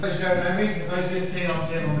Those who don't know me, those visiting, I'm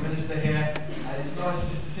Tim, I'm the minister here, and it's nice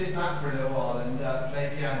just to sit back for a little while and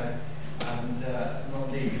play piano and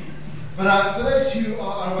not lead. But for those who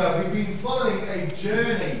are unaware, we've been following a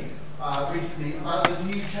journey recently about the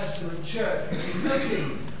New Testament church. We've been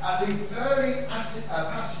looking at these early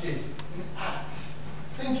passages in Acts,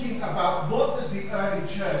 thinking about what does the early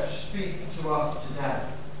church speak to us today.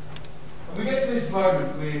 And we get to this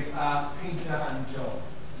moment with Peter and John.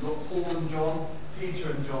 You've got Paul and John,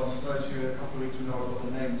 Peter and John, for those who a couple of weeks ago got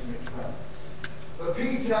the names mixed up. But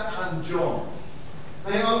Peter and John,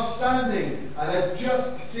 they are standing and they've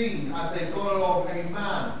just seen, as they've gone along, a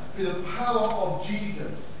man through the power of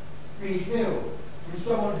Jesus be healed from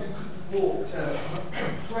someone who couldn't walk to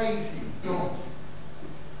praising God.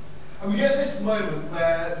 And we get this moment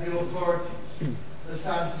where the authorities, the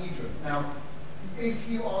Sanhedrin. Now, if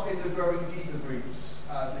you are in the Growing Deeper groups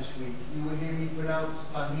this week, you will hear me pronounce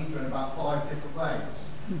Sanhedrin about 5 different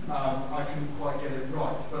ways. I couldn't quite get it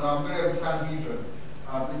right, but I'm going to go with Sanhedrin,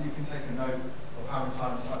 but you can take a note of how many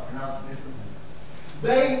times I pronounce it differently.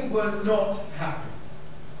 They were not happy.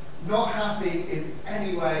 Not happy in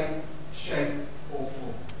any way, shape, or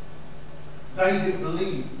form. They didn't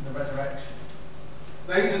believe in the resurrection.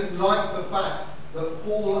 They didn't like the fact that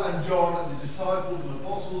Paul and John and the disciples and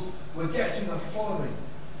apostles were getting a following.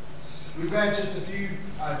 We read just a few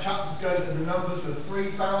chapters ago that the numbers were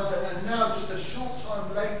 3,000, and now just a short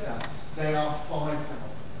time later, they are 5,000.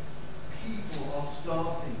 People are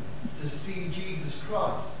starting to see Jesus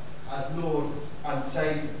Christ as Lord and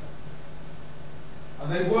Saviour.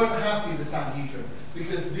 And they weren't happy, the Sanhedrin,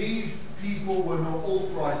 because these people were not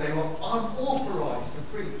authorised. They were unauthorised to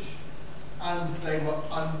preach, and they were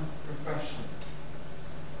unprofessional.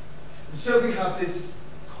 And so we have this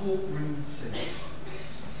courtroom scene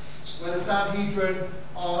where the Sanhedrin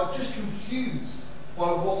are just confused by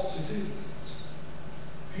what to do.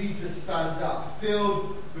 Peter stands up,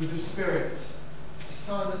 filled with the Spirit. The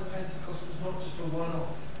sign of Pentecost was not just a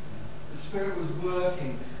one-off. The Spirit was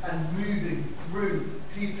working and moving through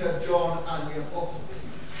Peter, John, and the apostles.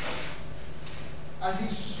 And he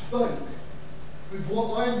spoke with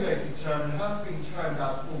what I'm going to term, and has been termed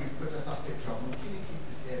as, we put just that picture on, can you keep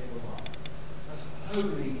this here for a while? That's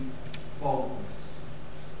holy boldness.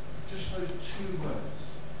 Just those 2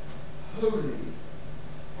 words. Holy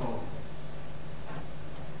boldness.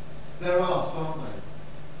 They're asked, aren't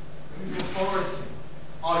they? Whose authority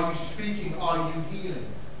are you speaking? Are you healing?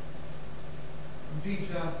 And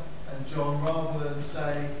Peter and John, rather than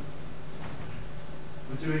say,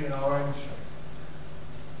 we're doing it our own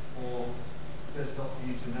show, or there's not for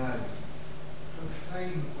you to know,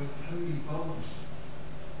 proclaim with holy boldness.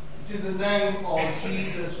 It's in the name of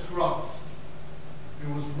Jesus Christ,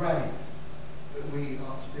 who was raised, that we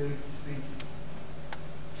are speaking.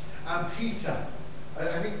 And Peter,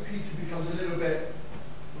 I think Peter becomes a little bit,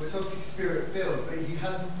 well, it's obviously Spirit-filled, but he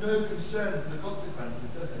has no concern for the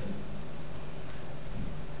consequences, does he?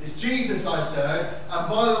 It's Jesus I serve, and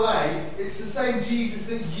by the way, it's the same Jesus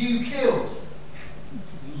that you killed.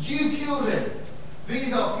 You killed him.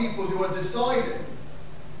 These are people who are deciding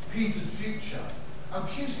Peter's future. And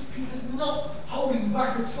Peter's not holding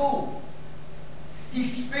back at all. He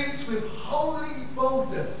speaks with holy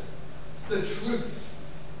boldness the truth.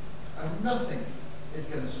 And nothing is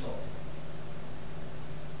going to stop.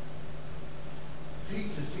 Peter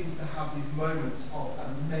seems to have these moments of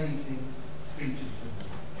amazing speeches, doesn't he?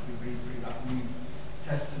 We read through that New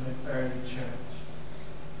Testament early church.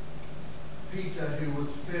 Peter, who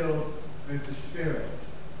was filled with the Spirit,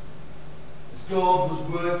 as God was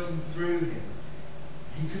working through him,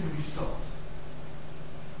 he couldn't be stopped.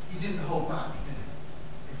 He didn't hold back, did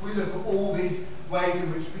he? If we look at all these ways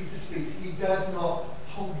in which Peter speaks, he does not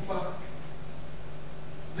hold back.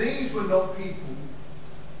 These were not people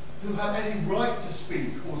who had any right to speak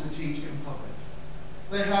or to teach in public.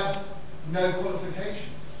 They had no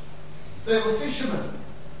qualifications. They were fishermen.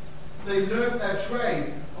 They learnt their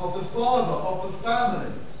trade of the father, of the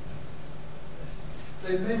family.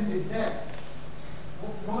 They mended nets.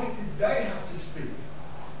 What right did they have to speak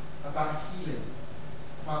about healing,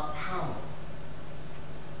 about power?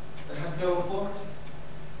 They had no authority.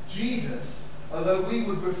 Jesus, although we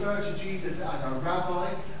would refer to Jesus as a rabbi,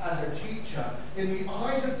 as a teacher, in the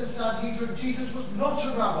eyes of the Sanhedrin, Jesus was not a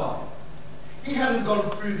rabbi. He hadn't gone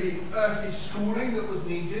through the earthly schooling that was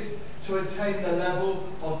needed to attain the level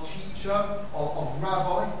of teacher, of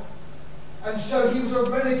rabbi. And so he was a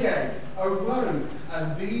renegade, a rogue,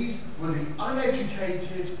 and these were the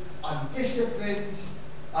uneducated, undisciplined,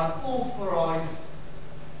 unauthorized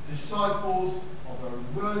disciples of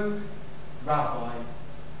a rogue rabbi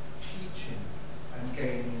teaching and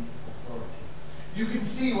gaining authority. You can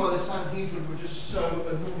see why the Sanhedrin were just so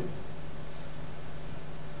annoyed.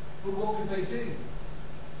 But what could they do?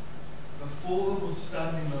 Before them was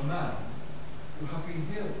standing a man who had been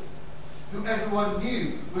healed, who everyone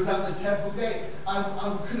knew was at the temple gate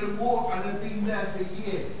and couldn't walk and had been there for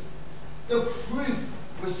years. The proof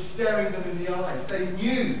was staring them in the eyes. They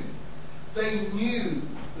knew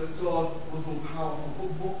that God was all powerful.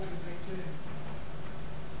 But what could they do?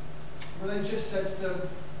 Well, they just said to them,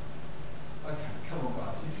 okay, come on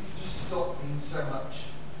guys, if you could just stop being so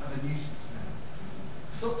much of a nuisance now.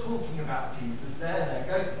 Stop talking about Jesus.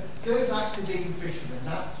 There. Go back to being fishermen.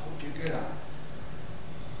 That's what you're good at.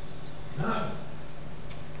 No.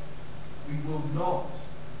 We will not,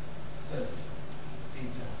 says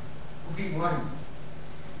Peter. We won't.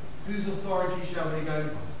 Whose authority shall we go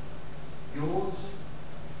by? Yours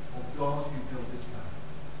or God who built this man?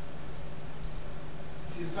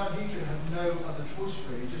 See, the Sanhedrin had no other choice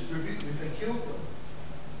really, just to rebuke them if they killed them.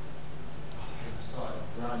 They were starting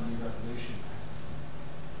a brand new revolution.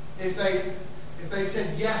 If they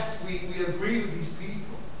said, yes, we agree with these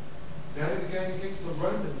people, they would be going against the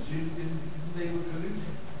Romans who they were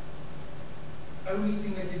colluding. The only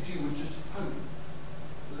thing they could do was just hope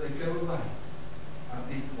that they'd go away and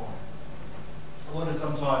be quiet. I wonder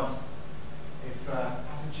sometimes if,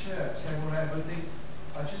 as a church, everyone ever thinks,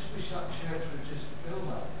 I just wish that church would just fill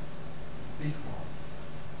up, be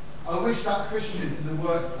quiet. I wish that Christian in the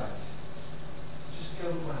workplace would just go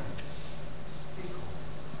away, be quiet.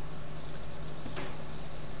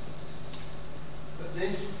 But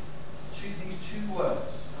these two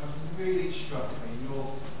words have really struck me.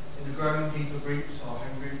 You're in the growing deeper groups, our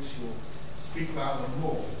home groups, you'll speak about them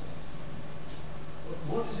more. But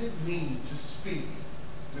what does it mean to speak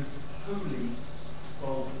with holy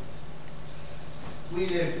boldness? We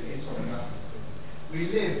live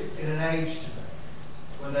in an age today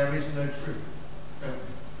where there is no truth, don't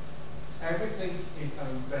we? Everything is a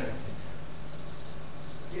relative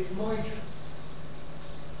truth. It's my truth.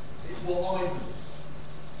 It's what I believe.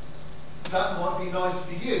 That might be nice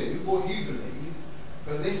for you, what you believe,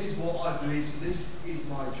 but this is what I believe, so this is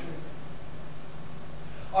my truth.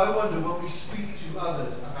 I wonder, when we speak to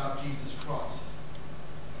others about Jesus Christ,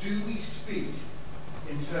 do we speak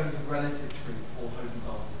in terms of relative truth or holy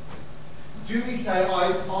boldness? Do we say,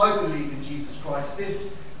 I believe in Jesus Christ,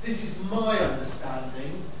 this is my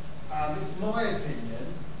understanding, it's my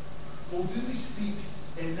opinion, or do we speak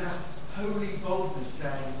in that holy boldness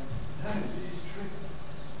saying, no, this is truth.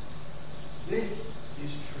 This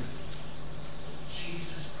is truth.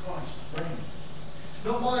 Jesus Christ reigns. It's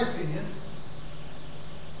not my opinion.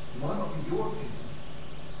 It might not be your opinion.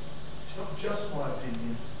 It's not just my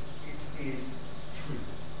opinion. It is truth.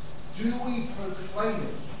 Do we proclaim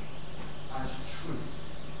it as truth?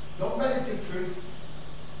 Not relative truth,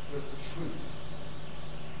 but truth.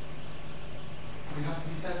 We have to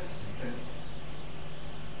be sensitive, don't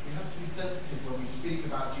we? We have to be sensitive when we speak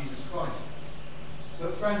about Jesus Christ.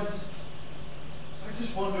 But friends, I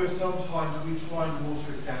just wonder if sometimes we try and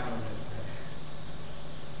water it down a little bit.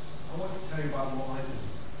 I want to tell you about what I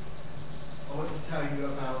believe. I want to tell you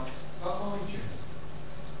about my journey.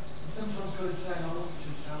 And sometimes God is saying, I want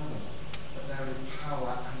you to tell them that there is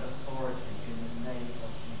power and authority in the name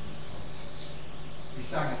of Jesus Christ. We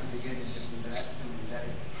sang at the beginning, didn't we? There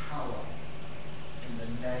is power in the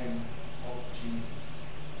name of Jesus.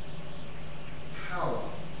 Power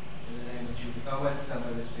in the name of Jesus. I went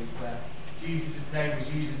somewhere this week where Jesus' name was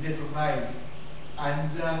used in different ways.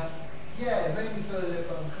 And it made me feel a little bit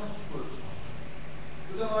uncomfortable at times.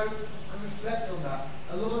 But then I reflect on that.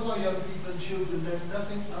 A lot of our young people and children know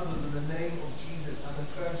nothing other than the name of Jesus as a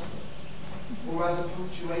person or as a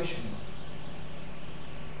punctuation mark.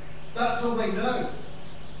 That's all they know.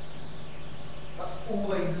 That's all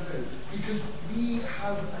they know. Because we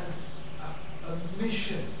have a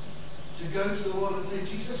mission to go to the world and say,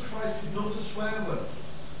 Jesus Christ is not a swear word.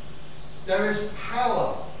 There is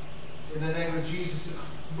power in the name of Jesus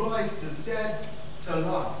to rise the dead to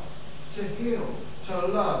life, to heal, to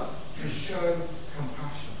love, to show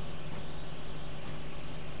compassion.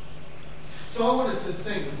 So I want us to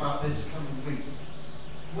think about this coming week.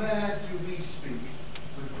 Where do we speak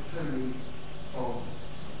with holy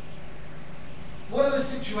boldness? What are the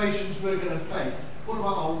situations we're going to face? What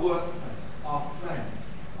about our workplace, our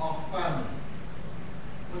friends, our family?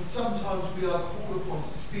 When sometimes we are called upon to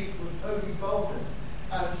speak with holy boldness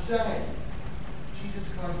and say,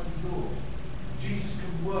 Jesus Christ is Lord. Jesus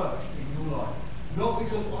can work in your life. Not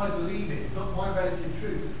because I believe it, it's not my relative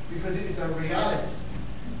truth, because it is a reality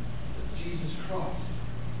that Jesus Christ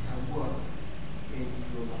can work in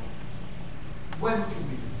your life. When can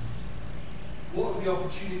we do it? What are of the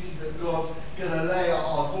opportunities that God's going to lay at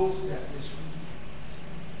our doorstep this week.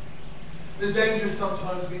 The danger is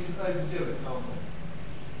sometimes we can overdo it, can't we?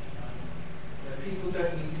 People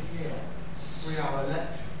don't need to hear 3-hour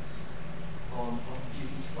lectures on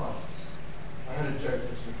Jesus Christ. I heard a joke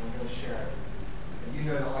this week, I'm going to share it with you. And you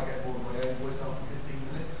know that I get bored of my own voice after 15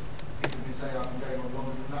 minutes. People have been saying I've been going on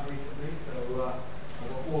longer than that recently, so I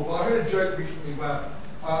got bored. But I heard a joke recently where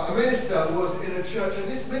a minister was in a church, and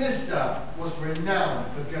this minister was renowned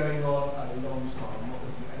for going on a long time. I'm not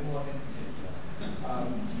looking at anyone in particular.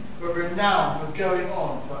 But renowned for going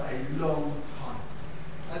on for a long time.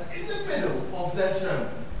 And in the middle of their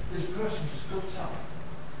sermon, this person just got up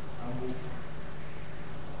and walked out.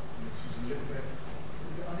 And this was a little bit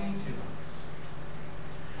uneasy about this.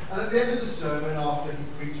 And at the end of the sermon, after he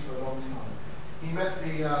preached for a long time, he met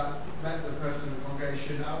the person in the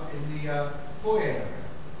congregation out in the foyer area.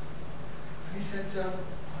 And he said,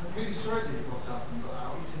 I'm really sorry that you got up and got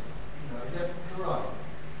out. He said, is everything all right?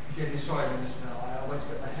 He said, sorry, Minister, I went to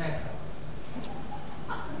get my hair cut.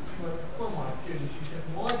 Oh my goodness, he said,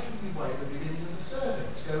 why couldn't we wait at the beginning of the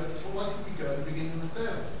service? Why couldn't we go at the beginning of the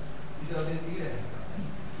service? He said, I didn't need it.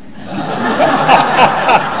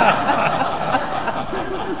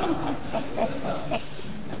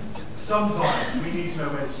 Sometimes we need to know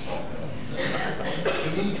when to stop.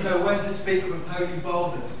 We need to know when to speak with holy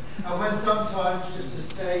boldness. And when sometimes just to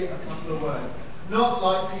say a couple of words. Not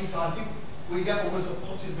like Peter. I think we get almost a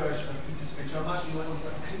potted version of Peter's speech. I'm actually one of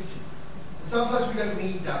the pages. Sometimes we don't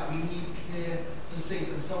need that. We need clear, succinct,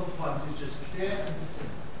 and sometimes it's just clear and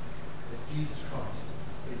succinct as Jesus Christ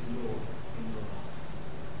is Lord in your life.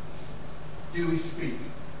 Do we speak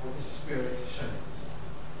what the Spirit shows us?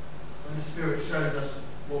 When the Spirit shows us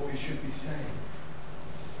what we should be saying,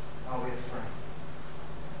 are we afraid?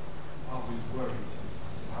 Are we worried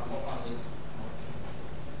sometimes about what others might think?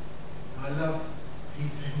 I love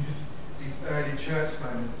Peter in these early church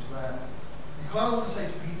moments where you kind of want to say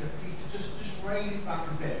to Peter, just rein it back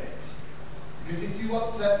a bit. Because if you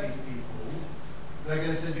upset these people, they're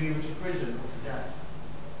going to send you either to prison or to death.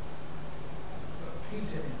 But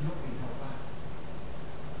Peter is not being held back.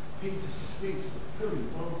 Peter speaks with holy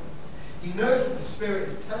boldness. He knows what the Spirit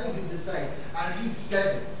is telling him to say, and he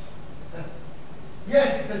says it.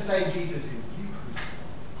 Yes, it's the same Jesus who you crucified.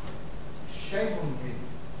 Shame on you.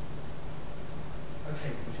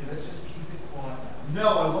 Okay, Peter, let's just keep it quiet now. No,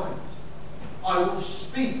 I won't. I will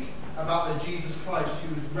speak about the Jesus Christ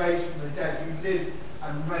who was raised from the dead, who lives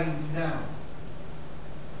and reigns now.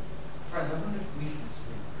 Friends, I wonder if we can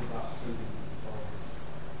speak without holy boldness.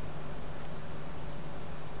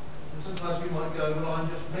 Sometimes we might go, well, I'm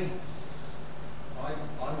just me. I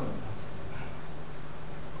won't answer that.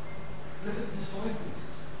 Look at the disciples.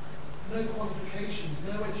 No qualifications,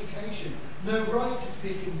 no education, no right to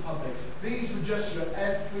speak in public. These were just your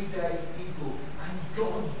everyday people, and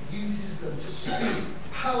God uses them to speak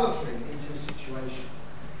powerfully into a situation.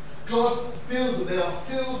 God fills them. They are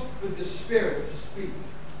filled with the Spirit to speak.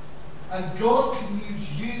 And God can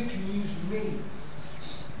use you, can use me.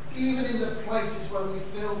 Even in the places where we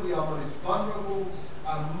feel we are most vulnerable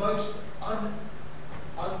and most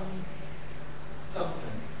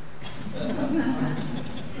something.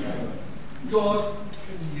 God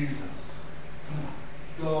can use us.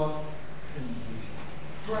 God can use us.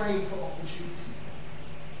 Pray for opportunities.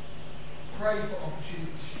 Pray for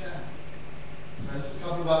opportunities to share. As a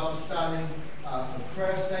couple of us were standing for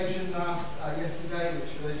prayer station yesterday, which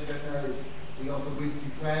for those who don't know is we offer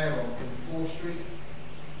weekly prayer on 4th Street.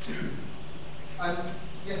 And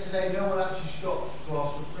yesterday no one actually stopped to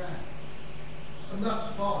ask for prayer. And that's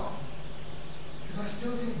fine. Because I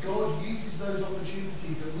still think God uses those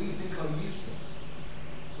opportunities that we think are useless.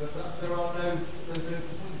 But there's no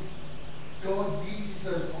point. God uses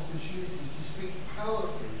those opportunities to speak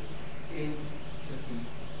powerfully into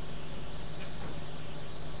people.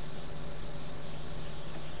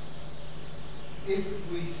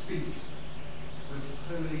 If we speak with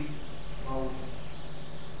holy boldness,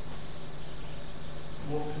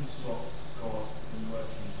 what can stop God from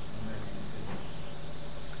working amazing things?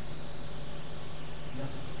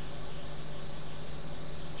 Nothing.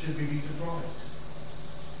 Should we be surprised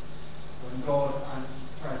when God answers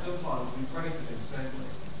prayer? Sometimes we pray for things, don't we?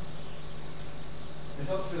 It's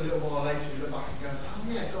up to a little while later we look back and go, oh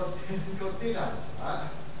yeah, God did answer that.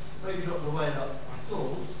 Maybe not the way that I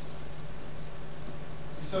thought.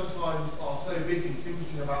 We sometimes are so busy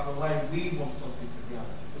thinking about the way we want something to be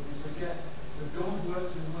answered that we forget that God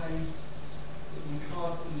works in ways that we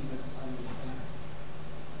can't even understand.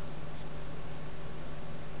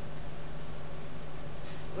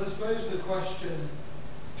 But I suppose the question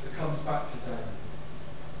that comes back today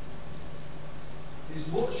is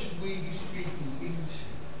what should we be speaking into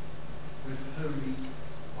with holy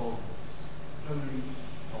boldness? Holy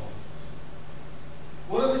boldness.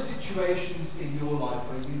 What are the situations in your life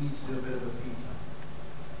where you need to do a bit of a Peter?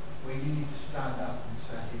 Where you need to stand up and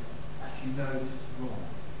say, actually, no, this is wrong.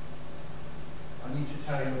 I need to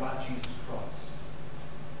tell you about Jesus Christ.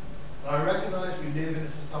 And I recognise we live in a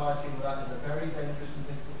society where that is a very dangerous and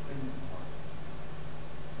difficult thing to find.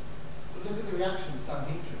 But look at the reaction of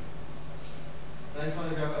Sanhedrin. They kind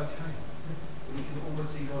of go, okay, we can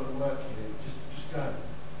almost see God at work here, just go.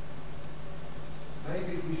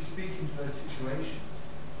 Maybe if we speak into those situations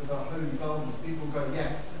with our holy boldness, people go,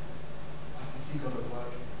 yes, I can see God at work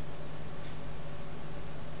here.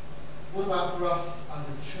 What about for us as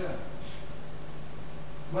a church?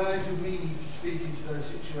 Where do we need to speak into those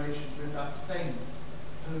situations with that same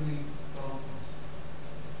holy boldness?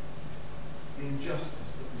 The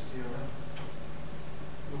injustice that we see around,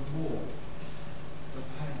 the war, the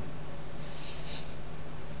pain.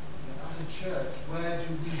 And as a church, where do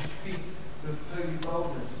we speak with holy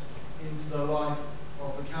boldness into the life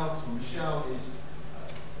of the council? Michelle is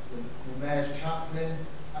the mayor's chaplain,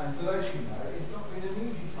 and for those who know, it's not been an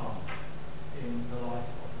easy time in the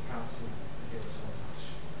life of the council here at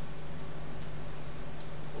Saltash.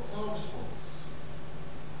 What's our response?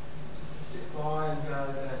 Is it just to sit by and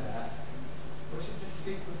go there? Or is it to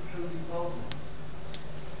speak with holy boldness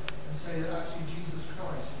and say that actually Jesus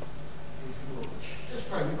Christ is Lord? Just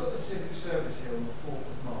pray. We've got the civic service here on the 4th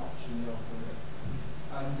of March in the afternoon.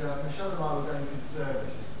 And Michelle and I were going through the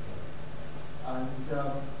service yesterday. And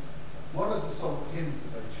one of the song hymns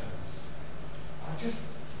that they chose,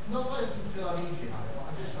 not that I didn't feel uneasy about it,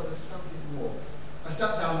 but I just felt there's something more. I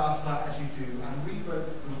sat down last night, as you do, and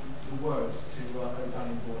rewrote the words to O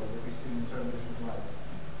Danny Boy that we sing in so many different ways.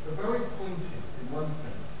 They're very pointed, in one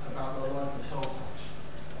sense, about the life of Saltash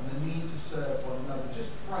and the need to serve one another.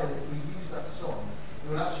 Just pray that if we use that song,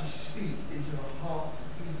 it will actually speak into the hearts of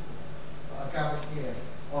people that are gathered here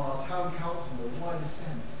on our town council in a wider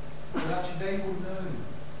sense. And actually they will know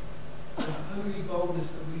the holy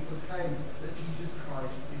boldness that we proclaim that Jesus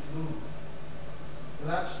Christ is Lord.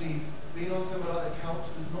 But actually, being on somewhere like the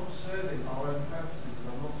council is not serving our own purposes,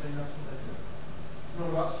 and I'm not saying that's what they're doing. It's not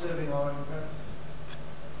about serving our own purposes.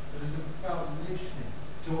 But it's about listening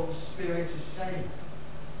to what the Spirit is saying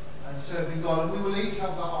and serving God. And we will each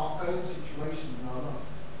have our own situations in our life.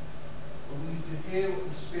 But we need to hear what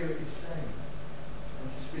the Spirit is saying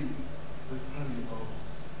and speak with holy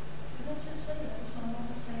boldness. Did I just say that? It's my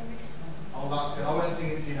mother's favourite song. Oh, that's good. I won't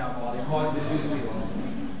sing it to you now, Marty. It might be soon if you want.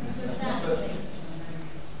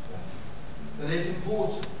 But it is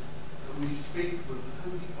important that we speak with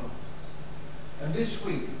holy boldness. And this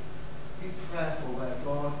week, be prayerful where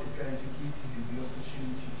God is going to give you the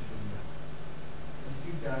opportunity to do that. And if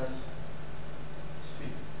He does,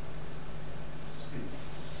 speak. Speak.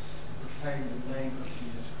 And proclaim the name of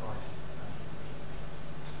Jesus Christ as the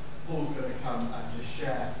Lord. Paul's going to come and just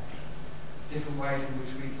share different ways in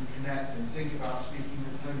which we can connect and think about speaking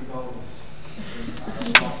with holy boldness